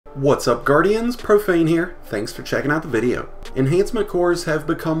What's up, Guardians? Profane here. Thanks for checking out the video. Enhancement cores have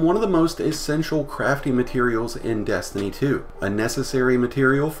become one of the most essential crafting materials in Destiny 2, a necessary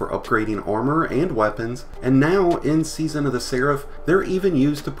material for upgrading armor and weapons, and now in Season of the Seraph, they're even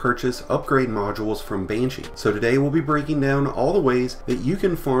used to purchase upgrade modules from Banshee. So today we'll be breaking down all the ways that you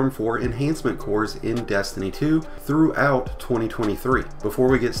can farm for enhancement cores in Destiny 2 throughout 2023. Before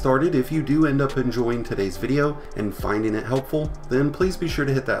we get started, if you do end up enjoying today's video and finding it helpful, then please be sure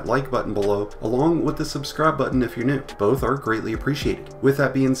to hit that like button below, along with the subscribe button if you're new. Both are greatly appreciated. With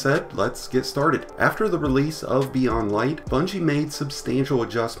that being said, let's get started. After the release of Beyond Light, Bungie made substantial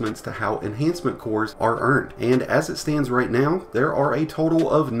adjustments to how enhancement cores are earned, and as it stands right now, there are a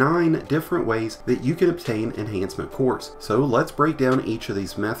total of 9 different ways that you can obtain enhancement cores. So let's break down each of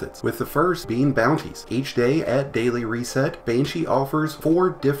these methods, with the first being bounties. Each day at Daily Reset, Banshee offers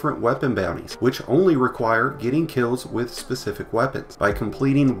 4 different weapon bounties, which only require getting kills with specific weapons. By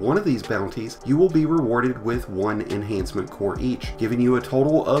completing one of these bounties, you will be rewarded with 1 enhancement core each, giving you a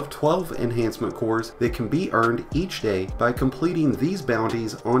total of 12 enhancement cores that can be earned each day by completing these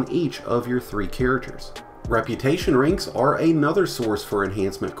bounties on each of your 3 characters. Reputation ranks are another source for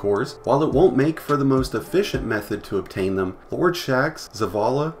enhancement cores. While it won't make for the most efficient method to obtain them, Lord Shaxx,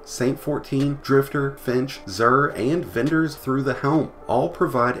 Zavala, Saint 14, Drifter, Finch, Xur, and vendors through the Helm all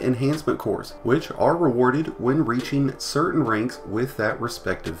provide enhancement cores, which are rewarded when reaching certain ranks with that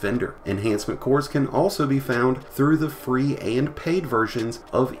respective vendor. Enhancement cores can also be found through the free and paid versions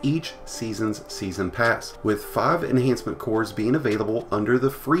of each season's season pass, with 5 enhancement cores being available under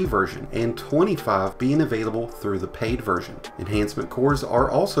the free version and 25 being available through the paid version. Enhancement cores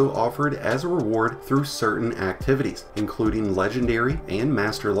are also offered as a reward through certain activities, including legendary and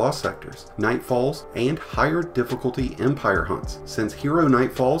master lost sectors, nightfalls, and higher difficulty empire hunts. Since hero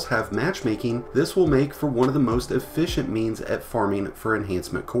nightfalls have matchmaking, this will make for one of the most efficient means at farming for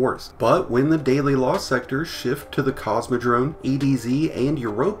enhancement cores. But when the daily lost sectors shift to the Cosmodrome, EDZ, and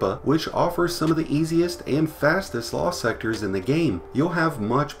Europa, which offer some of the easiest and fastest lost sectors in the game, you'll have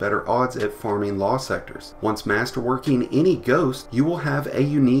much better odds at farming lost sectors. Once masterworking any ghost, you will have a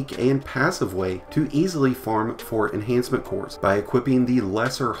unique and passive way to easily farm for enhancement cores. By equipping the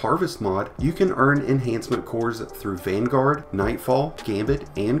lesser harvest mod, you can earn enhancement cores through Vanguard, Nightfall, Gambit,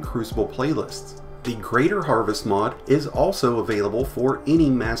 and Crucible playlists. The Greater Harvest mod is also available for any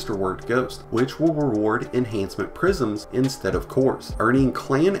Masterwork ghost, which will reward enhancement prisms instead of cores. Earning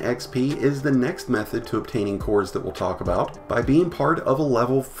clan XP is the next method to obtaining cores that we'll talk about. By being part of a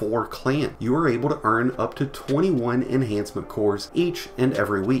level 4 clan, you are able to earn up to 21 enhancement cores each and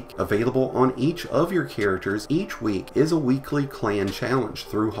every week. Available on each of your characters each week is a weekly clan challenge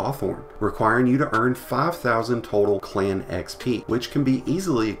through Hawthorne, requiring you to earn 5,000 total clan XP, which can be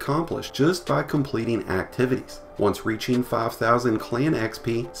easily accomplished just by completing activities. Once reaching 5,000 clan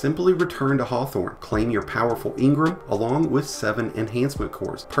XP, simply return to Hawthorne, claim your powerful Ingram along with 7 enhancement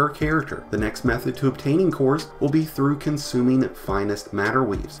cores per character. The next method to obtaining cores will be through consuming finest matter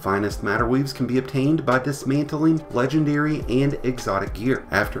weaves. Finest matter weaves can be obtained by dismantling legendary and exotic gear.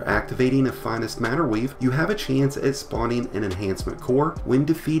 After activating a finest matter weave, you have a chance at spawning an enhancement core when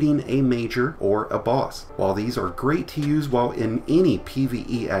defeating a major or a boss. While these are great to use while in any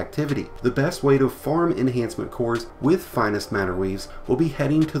PvE activity, the best way to farm enhancement cores with finest matter weaves will be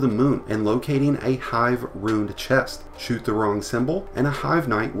heading to the moon and locating a hive runed chest. Shoot the wrong symbol and a hive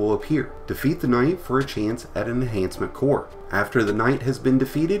knight will appear. Defeat the knight for a chance at an enhancement core. After the knight has been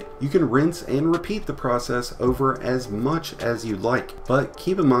defeated, you can rinse and repeat the process over as much as you'd like, but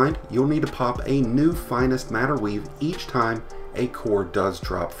keep in mind you'll need to pop a new finest matter weave each time a core does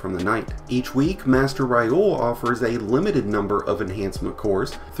drop from the knight. Each week, Master Raoul offers a limited number of enhancement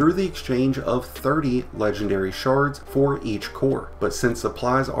cores through the exchange of 30 legendary shards for each core. But since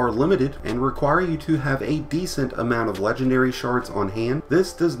supplies are limited and require you to have a decent amount of legendary shards on hand,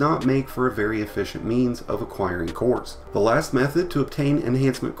 this does not make for a very efficient means of acquiring cores. The last method to obtain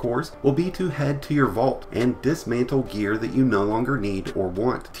enhancement cores will be to head to your vault and dismantle gear that you no longer need or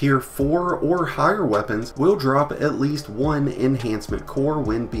want. Tier 4 or higher weapons will drop at least 1 enhancement core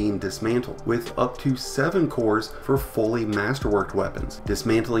when being dismantled, with up to 7 cores for fully masterworked weapons.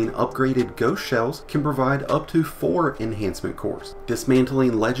 Dismantling upgraded ghost shells can provide up to 4 enhancement cores.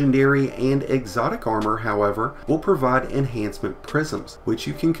 Dismantling legendary and exotic armor, however, will provide enhancement prisms, which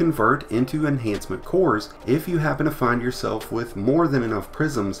you can convert into enhancement cores if you happen to find yourself with more than enough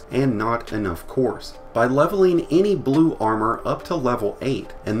prisms and not enough cores. By leveling any blue armor up to level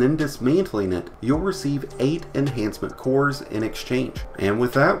 8 and then dismantling it, you'll receive 8 enhancement cores in exchange. And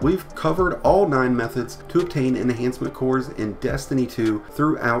with that, we've covered all 9 methods to obtain enhancement cores in Destiny 2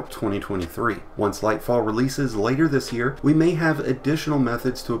 throughout 2023. Once Lightfall releases later this year, we may have additional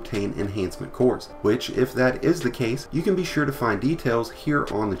methods to obtain enhancement cores, which, if that is the case, you can be sure to find details here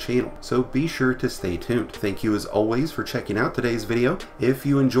on the channel, so be sure to stay tuned. Thank you as always for checking out today's video. If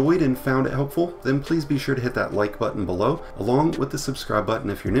you enjoyed and found it helpful, then please be sure to hit that like button below, along with the subscribe button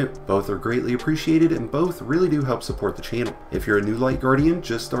if you're new. Both are greatly appreciated and both really do help support the channel. If you're a new Light Guardian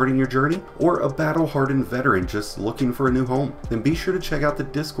just starting your journey, or a battle-hardened veteran just looking for a new home, then be sure to check out the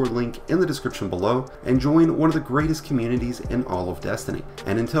Discord link in the description below and join one of the greatest communities in all of Destiny.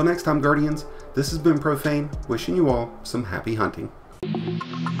 And until next time, Guardians, this has been Profane, wishing you all some happy hunting.